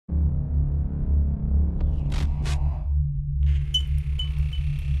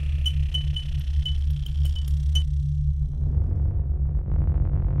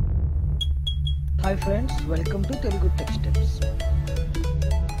Hi friends, welcome to TeluguTechsteps.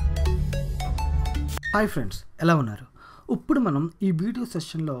 Hi friends, ఎలా ఉన్నారు? ఇప్పుడు మనం ఈ వీడియో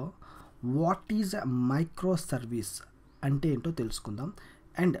సెషన్లో what is a micro service అంటే ఏంటో తెలుసుకుందాం.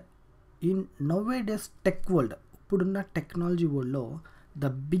 And in nowadays tech world, ఇప్పుడున్న టెక్నాలజీ వరల్డ్లో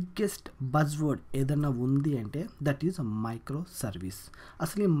ద బిగ్గెస్ట్ బజ్ వర్డ్ ఏదన్నా ఉంది అంటే దట్ ఈజ్ మైక్రో సర్వీస్.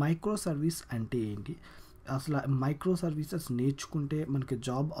 అసలు ఈ మైక్రో సర్వీస్ అంటే ఏంటి, అసలు మైక్రో సర్వీసెస్ నేర్చుకుంటే మనకి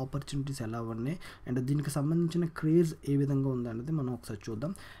జాబ్ ఆపర్చునిటీస్ ఎలా ఉన్నాయి అండ్ దీనికి సంబంధించిన క్రేజ్ ఏ విధంగా ఉందనేది మనం ఒకసారి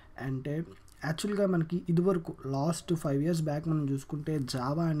చూద్దాం. అంటే యాక్చువల్గా మనకి ఇదివరకు లాస్ట్ 5 years బ్యాక్ మనం చూసుకుంటే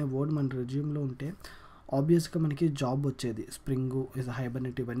జావా అనే వర్డ్ మన రెజ్యూమ్లో ఉంటే ఆబ్వియస్గా మనకి జాబ్ వచ్చేది. స్ప్రింగ్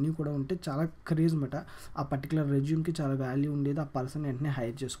హైబర్నెట్ ఇవన్నీ కూడా ఉంటే చాలా క్రేజ్ మాట. ఆ పర్టికులర్ రెజ్యూమ్కి చాలా వాల్యూ ఉండేది, ఆ పర్సన్ వెంటనే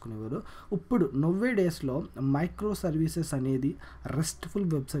హైర్ చేసుకునేవారు. ఇప్పుడు నోవే డేస్లో మైక్రో సర్వీసెస్ అనేది, రెస్ట్ఫుల్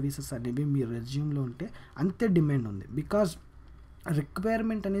వెబ్ సర్వీసెస్ అనేవి మీ రెజ్యూమ్లో ఉంటే అంతే డిమాండ్ ఉంది. బికాజ్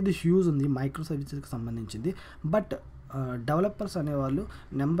రిక్వైర్మెంట్ అనేది హ్యూజ్ ఉంది మైక్రో సర్వీసెస్కి సంబంధించింది. బట్ డెవలపర్స్ అనేవాళ్ళు,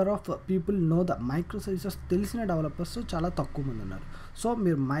 number of people know the micro services తెలిసిన డెవలపర్స్ చాలా తక్కువ మంది ఉన్నారు. సో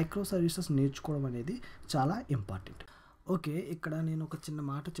మీరు మైక్రో సర్వీసెస్ నేర్చుకోవడం అనేది చాలా ఇంపార్టెంట్. ఓకే, ఇక్కడ నేను ఒక చిన్న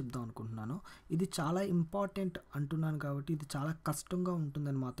మాట చెప్దాం అనుకుంటున్నాను. ఇది చాలా ఇంపార్టెంట్ అంటున్నాను కాబట్టి ఇది చాలా కష్టంగా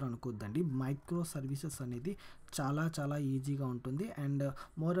ఉంటుందని మాత్రం అనుకోద్దండి. మైక్రో సర్వీసెస్ అనేది చాలా చాలా ఈజీగా ఉంటుంది. అండ్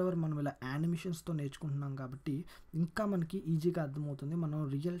మోర్ ఓవర్ మనం ఇలా యానిమేషన్స్తో నేర్చుకుంటున్నాం కాబట్టి ఇంకా మనకి ఈజీగా అర్థమవుతుంది. మనం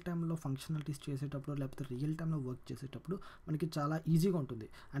రియల్ టైంలో ఫంక్షనాలిటీస్ చేసేటప్పుడు లేకపోతే రియల్ టైంలో వర్క్ చేసేటప్పుడు మనకి చాలా ఈజీగా ఉంటుంది.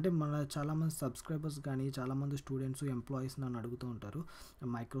 అంటే మన చాలామంది సబ్స్క్రైబర్స్ కానీ చాలామంది స్టూడెంట్స్, ఎంప్లాయీస్ నన్ను అడుగుతూ ఉంటారు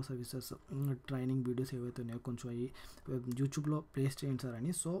మైక్రో సర్వీసెస్ ట్రైనింగ్ వీడియోస్ ఏవైతే ఉన్నాయో కొంచెం అవి యూట్యూబ్లో ప్లేస్ చేయండి సార్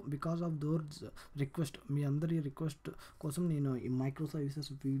అని. So because of those request, మీ అందరి రిక్వెస్ట్ కోసం నేను ఈ మైక్రో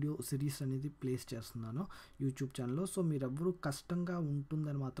సర్వీసెస్ వీడియో సిరీస్ అనేది ప్లేస్ చేస్తున్నాను యూట్యూబ్ ఛానల్లో. సో మీరెవ్వరూ కష్టంగా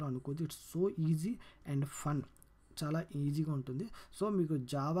ఉంటుందని మాత్రం అనుకోవద్దు. It's so easy and fun, చాలా ఈజీగా ఉంటుంది. సో మీకు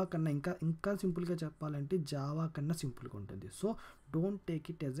జావా కన్నా ఇంకా సింపుల్గా చెప్పాలంటే జావా కన్నా సింపుల్గా ఉంటుంది. So don't take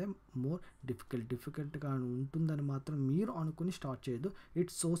it as a more డిఫికల్ట్గా ఉంటుందని మాత్రం మీరు అనుకుని స్టార్ట్ చేయొద్దు.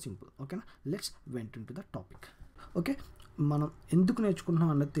 It's so simple. ఓకేనా, let's went in to the topic. Okay, మనం ఎందుకు నేర్చుకుంటున్నాం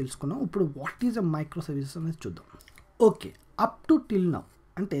అన్నది తెలుసుకున్నాం. ఇప్పుడు what is a micro services అనేది చూద్దాం. Okay, up to till now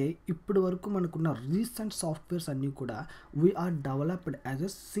అంటే ఇప్పటి వరకు మనకున్న రీసెంట్ సాఫ్ట్వేర్స్ అన్నీ కూడా we are developed as a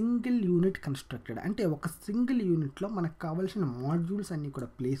single unit constructed. అంటే ఒక సింగిల్ యూనిట్లో మనకు కావాల్సిన మాడ్యూల్స్ అన్నీ కూడా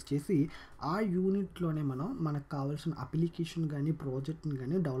ప్లేస్ చేసి ఆ యూనిట్లోనే మనకు కావాల్సిన అప్లికేషన్ కానీ ప్రాజెక్ట్ని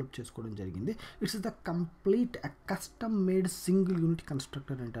కానీ డెవలప్ చేసుకోవడం జరిగింది. It's the complete custom made single unit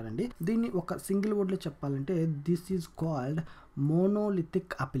constructor అంటారండి. దీన్ని ఒక సింగిల్ వర్డ్లో చెప్పాలంటే this is called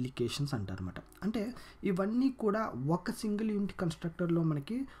monolithic applications అంటారన్నమాట. అంటే ఇవన్నీ కూడా ఒక సింగిల్ యూనిట్ కన్స్ట్రక్టర్లో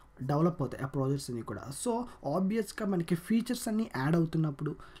మనకి డెవలప్ అవుతాయి ఆ ప్రాజెక్ట్స్ అన్నీ కూడా. సో ఆబ్వియస్గా మనకి ఫీచర్స్ అన్నీ యాడ్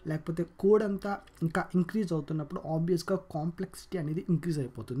అవుతున్నప్పుడు లేకపోతే కోడ్ అంతా ఇంకా ఇంక్రీజ్ అవుతున్నప్పుడు ఆబ్వియస్గా కాంప్లెక్సిటీ అనేది ఇంక్రీజ్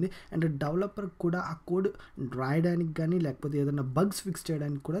అయిపోతుంది. అండ్ డెవలపర్ కూడా ఆ కోడ్ రాయడానికి కానీ లేకపోతే ఏదైనా బగ్స్ ఫిక్స్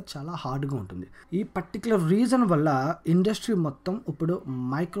చేయడానికి కూడా చాలా హార్డ్గా ఉంటుంది. ఈ పర్టికులర్ రీజన్ వల్ల ఇండస్ట్రీ మొత్తం ఇప్పుడు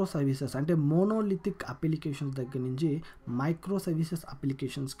మైక్రో సర్వీసెస్ అంటే మోనోలిథిక్ అప్లికేషన్స్ దగ్గర నుంచి మైక్రో సర్వీసెస్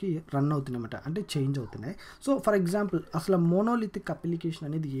అప్లికేషన్స్కి రన్ అవుతున్నాయన్నమాట, అంటే చేంజ్ అవుతున్నాయి. సో ఫర్ ఎగ్జాంపుల్ అసలు మోనోలిథిక్ అప్లికేషన్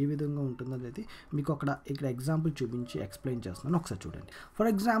అనేది ఏ విధంగా ఉంటుందో అనేది మీకు ఇక్కడ ఎగ్జాంపుల్ చూపించి ఎక్స్ప్లెయిన్ చేస్తున్నాను, ఒకసారి చూడండి. ఫర్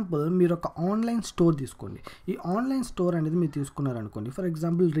ఎగ్జాంపుల్ మీరు ఒక ఆన్లైన్ స్టోర్ తీసుకోండి. ఈ ఆన్లైన్ స్టోర్ అనేది మీరు తీసుకున్నారనుకోండి. For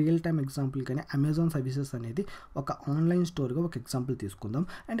example real time example కానీ అమెజాన్ సర్వీసెస్ అనేది ఒక ఆన్లైన్ స్టోర్గా ఒక ఎగ్జాంపుల్ తీసుకుందాం.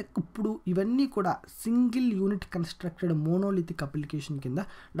 అండ్ ఇప్పుడు ఇవన్నీ కూడా single unit constructed monolithic application కింద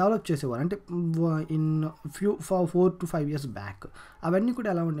డెవలప్ చేసేవారు. అంటే ఇన్ 4 to 5 years బ్యాక్ అవన్నీ కూడా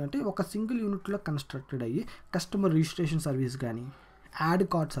ఎలా ఉండే అంటే ఒక సింగిల్ యూనిట్లో కన్స్ట్రక్టెడ్ అయ్యి కస్టమర్ రిజిస్ట్రేషన్ సర్వీస్ కానీ, యాడ్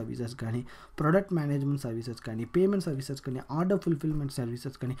కార్డ్ సర్వీసెస్ కానీ, ప్రొడక్ట్ మేనేజ్మెంట్ సర్వీసెస్ కానీ, పేమెంట్ సర్వీసెస్ కానీ, ఆర్డర్ ఫుల్ఫిల్మెంట్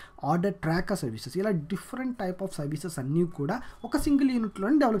సర్వీసెస్ కానీ, ఆర్డర్ ట్రాకర్ సర్వీసెస్, ఇలా డిఫరెంట్ టైప్ ఆఫ్ సర్వీసెస్ అన్నీ కూడా ఒక సింగిల్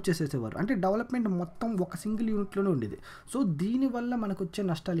యూనిట్లోనే డెవలప్ చేసేసేవారు. అంటే డెవలప్మెంట్ మొత్తం ఒక సింగిల్ యూనిట్లోనే ఉండేది. సో దీనివల్ల మనకు వచ్చే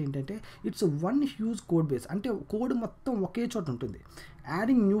నష్టాలు ఏంటంటే it's one huge code base, అంటే కోడ్ మొత్తం ఒకే చోట ఉంటుంది.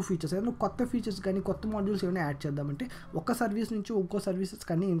 యాడింగ్ న్యూ ఫీచర్స్, ఏదైనా కొత్త ఫీచర్స్ కానీ కొత్త మాడ్యూల్స్ ఏమైనా యాడ్ చేద్దామంటే ఒక సర్వీస్ నుంచి ఇంకో సర్వీసెస్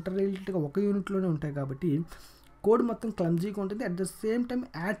కానీ ఇంటర్రిలేటెడ్గా ఒక యూనిట్లోనే ఉంటాయి కాబట్టి కోడ్ మొత్తం క్లమ్జీగా ఉంటుంది. At the same time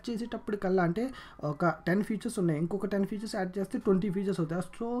add చేసేటప్పటికల్లా అంటే ఒక 10 ఫీచర్స్ ఉన్నాయి, ఇంకొక 10 ఫీచర్స్ యాడ్ చేస్తే 20 ఫీచర్స్ అవుతాయి.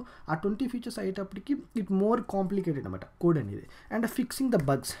 సో ఆ 20 ఫీచర్స్ అయ్యేటప్పటికి ఇట్ మోర్ కాంప్లికేటెడ్ అనమాట కోడ్ అనేది. And fixing the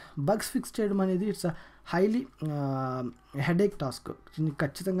bugs fix చేయడం అనేది ఇట్స్ హైలీ హెడేక్ టాస్క్.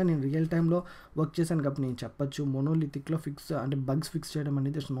 ఖచ్చితంగా నేను రియల్ టైంలో వర్క్ చేశాను కాబట్టి నేను చెప్పచ్చు, మోనోలిథిక్లో అంటే బగ్స్ ఫిక్స్ చేయడం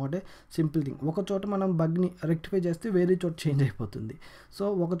అనేది it's not a simple thing. ఒక చోట మనం బగ్ని రెక్టిఫై చేస్తే వేరే చోట చేంజ్ అయిపోతుంది. సో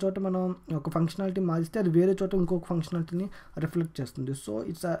ఒక చోట మనం ఒక ఫంక్షనాలిటీ మారిస్తే అది వేరే చోట ఇంకొక ఫంక్షనాలిటీని రిఫ్లెక్ట్ చేస్తుంది. So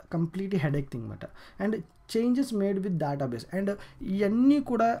it's a completely headache thing అనమాట. And changes made with database, and ఇవన్నీ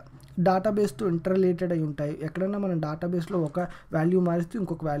కూడా డేటాబేస్తో ఇంటర్ రిలేటెడ్ అయి ఉంటాయి. ఎక్కడైనా మనం డేటాబేస్లో ఒక వాల్యూ మారిస్తే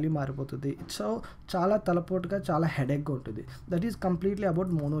ఇంకొక వాల్యూ మారిపోతుంది. సో చాలా తలపోటుగా, చాలా హెడేక్గా ఉంటుంది. That is completely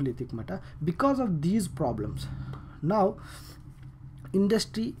about monolithic మాట. Because of these problems now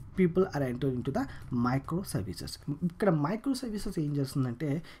industry people are enter in to the micro services. ఇక్కడ మైక్రో సర్వీసెస్ ఏం చేస్తుందంటే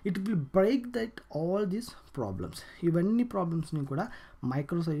it will break that all these problems. ఇవన్నీ ప్రాబ్లమ్స్ని కూడా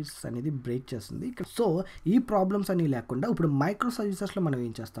మైక్రో సర్వీసెస్ అనేది బ్రేక్ చేస్తుంది. So ఈ ప్రాబ్లమ్స్ అనేవి లేకుండా ఇప్పుడు మైక్రో సర్వీసెస్లో మనం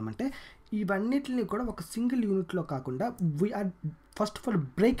ఏం చేస్తామంటే ఇవన్నిటిని కూడా ఒక సింగిల్ యూనిట్లో కాకుండా we are first of all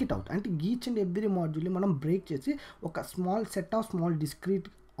break it out. అంటే ఈచ్ అండ్ ఎవ్రీ మాడ్యూల్ని మనం బ్రేక్ చేసి ఒక small set of small discrete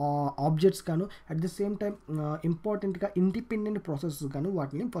objects గాను అట్ ది సేమ్ టైం ఇంపార్టెంట్గా ఇండిపెండెంట్ ప్రాసెసెస్ గాను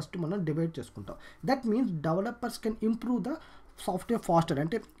వాటిని ఫస్ట్ మనం డివైడ్ చేసుకుంటాం. That means developers can improve the software faster.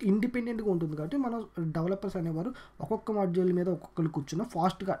 అంటే ఇండిపెండెంట్గా ఉంటుంది కాబట్టి మనం డెవలపర్స్ అనేవారు ఒక్కొక్క మాడ్యూల్ మీద ఒక్కొక్కరు కూర్చున్న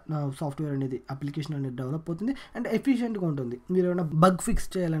ఫాస్ట్గా సాఫ్ట్వేర్ అనేది అప్లికేషన్ అనేది డెవలప్ అవుతుంది అండ్ ఎఫిషియెంట్గా ఉంటుంది. మీరు ఏమైనా బగ్ ఫిక్స్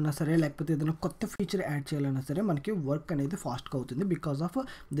చేయాలన్నా సరే, లేకపోతే ఏదైనా కొత్త ఫీచర్ యాడ్ చేయాలన్నా సరే మనకి వర్క్ అనేది ఫాస్ట్గా అవుతుంది. Because of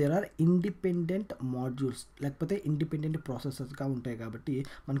their are independent modules, లేకపోతే ఇండిపెండెంట్ ప్రాసెసెస్గా ఉంటాయి కాబట్టి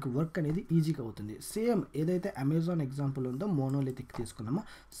మనకి వర్క్ అనేది ఈజీగా అవుతుంది. సేమ్ ఏదైతే అమెజాన్ ఎగ్జాంపుల్ ఉందో మోనోలిథిక్ తీసుకున్నామో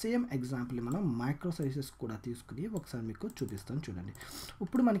సేమ్ ఎగ్జాంపుల్ మనం మైక్రో సర్వీసెస్ కూడా తీసుకుని ఒకసారి మీకు చూపిస్తాం చూడండి.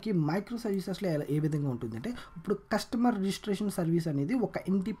 ఇప్పుడు మనకి మైక్రో సర్వీసెస్లో ఏ విధంగా ఉంటుందంటే ఇప్పుడు కస్టమర్ రిజిస్ట్రేషన్ సర్వీస్ అనేది ఒక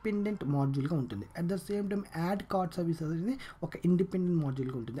ఇండిపెండెంట్ మాడ్యూల్గా ఉంటుంది. At the same time add card service అనేది ఒక ఇండిపెండెంట్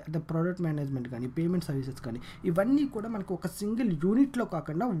మాడ్యూల్గా ఉంటుంది. అట్ ద ప్రోడక్ట్ మేనేజ్మెంట్ కానీ, పేమెంట్ సర్వీసెస్ కానీ ఇవన్నీ కూడా మనకు ఒక సింగిల్ యూనిట్లో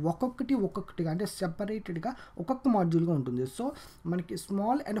కాకుండా ఒక్కొక్కటిగా అంటే సెపరేటెడ్గా ఒక్కొక్క మాడ్యూల్గా ఉంటుంది. సో మనకి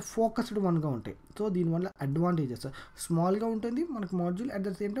స్మాల్ అండ్ ఫోకస్డ్ వన్గా ఉంటాయి. సో దీనివల్ల అడ్వాంటేజెస్ స్మాల్గా ఉంటుంది మనకి module, at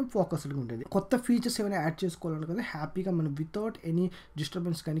the same time ఫోకస్డ్గా ఉంటుంది. కొత్త ఫీచర్స్ ఏమైనా యాడ్ చేసుకోవాలనుకుంటే హ్యాపీగా మనం వితౌట్ ఎనీ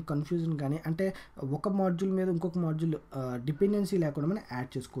డిస్టర్బెన్స్ కానీ కన్ఫ్యూజన్ కానీ అంటే ఒక మాడ్యూల్ మీద ఇంకొక మాడ్యూల్ డిపెండెన్సీ లేకుండా మనం యాడ్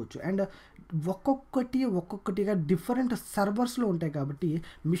చేసుకోవచ్చు. అండ్ ఒక్కొక్కటిగా డిఫరెంట్ సర్వర్స్లో ఉంటాయి కాబట్టి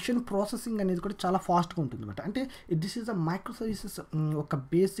మిషన్ ప్రాసెసింగ్ అనేది కూడా చాలా ఫాస్ట్గా ఉంటుంది అనమాట. అంటే this is a micro services ఒక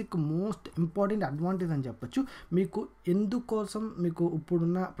బేసిక్ మోస్ట్ ఇంపార్టెంట్ అడ్వాంటేజ్ అని చెప్పొచ్చు. మీకు ఎందుకోసం మీకు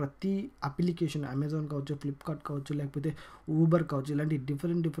ఇప్పుడున్న ప్రతి అప్లికేషన్ అమెజాన్ కావచ్చు, ఫ్లిప్కార్ట్ కావచ్చు, లేకపోతే ఊబర్ కావచ్చు, ఇలాంటి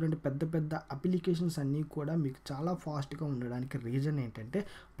డిఫరెంట్ పెద్ద అప్లికేషన్స్ అన్నీ కూడా మీకు చాలా ఫాస్ట్గా ఉండడానికి రీజన్ ఏంటంటే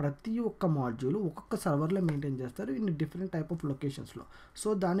ప్రతి ఒక్క మాడ్యూల్ ఒక్కొక్క సర్వర్లో మెయింటైన్ చేస్తారు in different type of లొకేషన్స్లో. So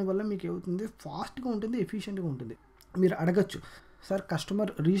దానివల్ల మీకు ఏమవుతుంది, ఫాస్ట్గా ఉంటుంది, ఎఫిషియెంట్గా ఉంటుంది. మీరు అడగచ్చు, సార్ కస్టమర్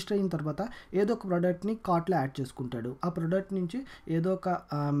రిజిస్టర్ అయిన తర్వాత ఏదో ఒక ప్రోడక్ట్ని కార్ట్లో యాడ్ చేసుకుంటాడు, ఆ ప్రోడక్ట్ నుంచి ఏదో ఒక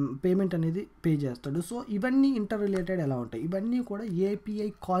పేమెంట్ అనేది పే చేస్తాడు. సో ఇవన్నీ ఇంటర్ రిలేటెడ్ ఎలా ఉంటాయి, ఇవన్నీ కూడా ఏపీఐ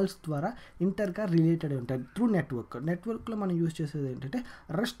కాల్స్ ద్వారా ఇంటర్గా రిలేటెడ్ ఉంటాయి త్రూ నెట్వర్క్లో మనం యూజ్ చేసేది ఏంటంటే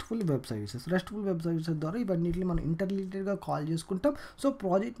రెస్ట్ఫుల్ వెబ్ సర్వీసెస్ ద్వారా ఇవన్నిటిని మనం ఇంటర్ రిలేటెడ్గా కాల్ చేసుకుంటాం. సో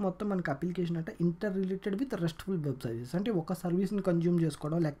ప్రాజెక్ట్ మొత్తం మనకి అప్లికేషన్ అంటే inter related with RESTful web services. అంటే ఒక సర్వీస్ని కన్జ్యూమ్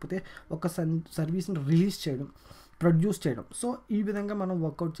చేసుకోవడం, లేకపోతే ఒక సర్వీస్ని రిలీజ్ చేయడం, ప్రొడ్యూస్ చేయడం. సో ఈ విధంగా మనం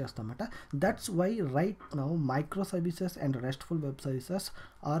work out చేస్తామట. That's why right now micro services and RESTful web services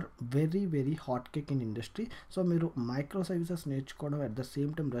are very hot cake in industry. So మీరు మైక్రో సర్వీసెస్ నేర్చుకోవడం at the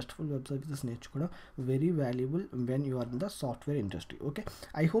same time RESTful web services నేర్చుకోవడం very valuable when you are in the software industry. Okay,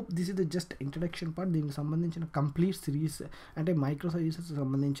 I hope this is the just introduction part. దీనికి సంబంధించిన complete series అంటే micro services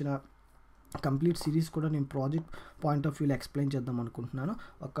సంబంధించిన complete series కూడా నేను project point of వ్యూలో explain చేద్దాం అనుకుంటున్నాను.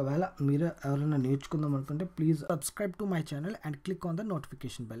 ఒకవేళ మీరు ఎవరైనా నేర్చుకుందాం అనుకుంటే please subscribe to my channel and click on the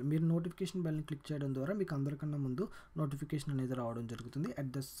notification bell. మీరు నోటిఫికేషన్ బెల్ని క్లిక్ చేయడం ద్వారా మీకు అందరికన్నా ముందు నోటిఫికేషన్ అనేది రావడం జరుగుతుంది.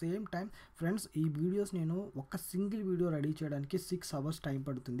 At the same time friends, ఈ వీడియోస్ నేను ఒక సింగిల్ వీడియో రెడీ చేయడానికి 6 hours టైం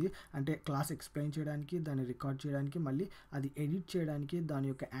పడుతుంది. అంటే క్లాస్ ఎక్స్ప్లెయిన్ చేయడానికి, దాన్ని రికార్డ్ చేయడానికి, మళ్ళీ అది ఎడిట్ చేయడానికి, దాని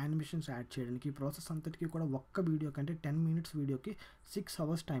యొక్క యానిమేషన్స్ యాడ్ చేయడానికి, ఈ ప్రాసెస్ అంతటికీ కూడా ఒక్క వీడియో కంటే 10 minutes వీడియోకి 6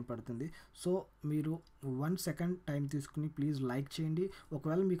 hours టైం పడుతుంది. సో మీరు 1 second టైం తీసుకుని ప్లీజ్ లైక్ చేయండి.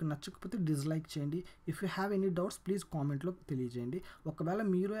 ఒకవేళ మీకు నచ్చకపోతే డిస్లైక్ చేయండి. If you have any doubts please కామెంట్లో తెలియజేయండి. ఒకవేళ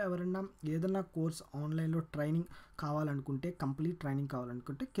మీరు ఎవరైనా ఏదైనా కోర్స్ ఆన్లైన్లో ట్రైనింగ్ కావాలనుకుంటే, కంప్లీట్ ట్రైనింగ్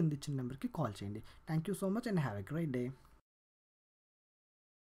కావాలనుకుంటే కింద ఇచ్చిన నెంబర్కి కాల్ చేయండి. Thank you so much and have a great day.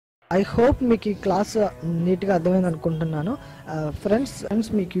 I hope మీకు ఈ క్లాస్ నీట్గా అర్థమైంది అనుకుంటున్నాను.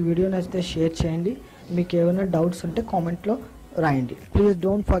 ఫ్రెండ్స్ మీకు ఈ వీడియో నచ్చితే షేర్ చేయండి. మీకు ఏమైనా డౌట్స్ ఉంటే కామెంట్లో రాయండి. Please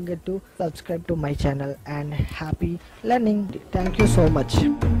don't forget to subscribe to my channel and happy learning. Thank you so much.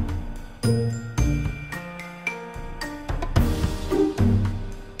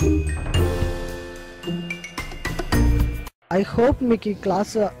 I I hope మీకు ఈ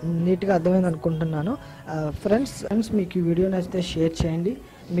క్లాస్ నీట్గా అర్థమైంది అనుకుంటున్నాను. ఫ్రెండ్స్ మీకు ఈ వీడియో నచ్చితే షేర్ చేయండి.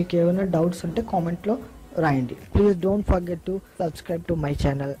 మీకు ఏమైనా డౌట్స్ ఉంటే కామెంట్లో రాయండి. Please don't forget to subscribe to my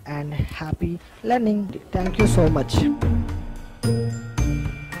channel and happy learning. Thank you so much.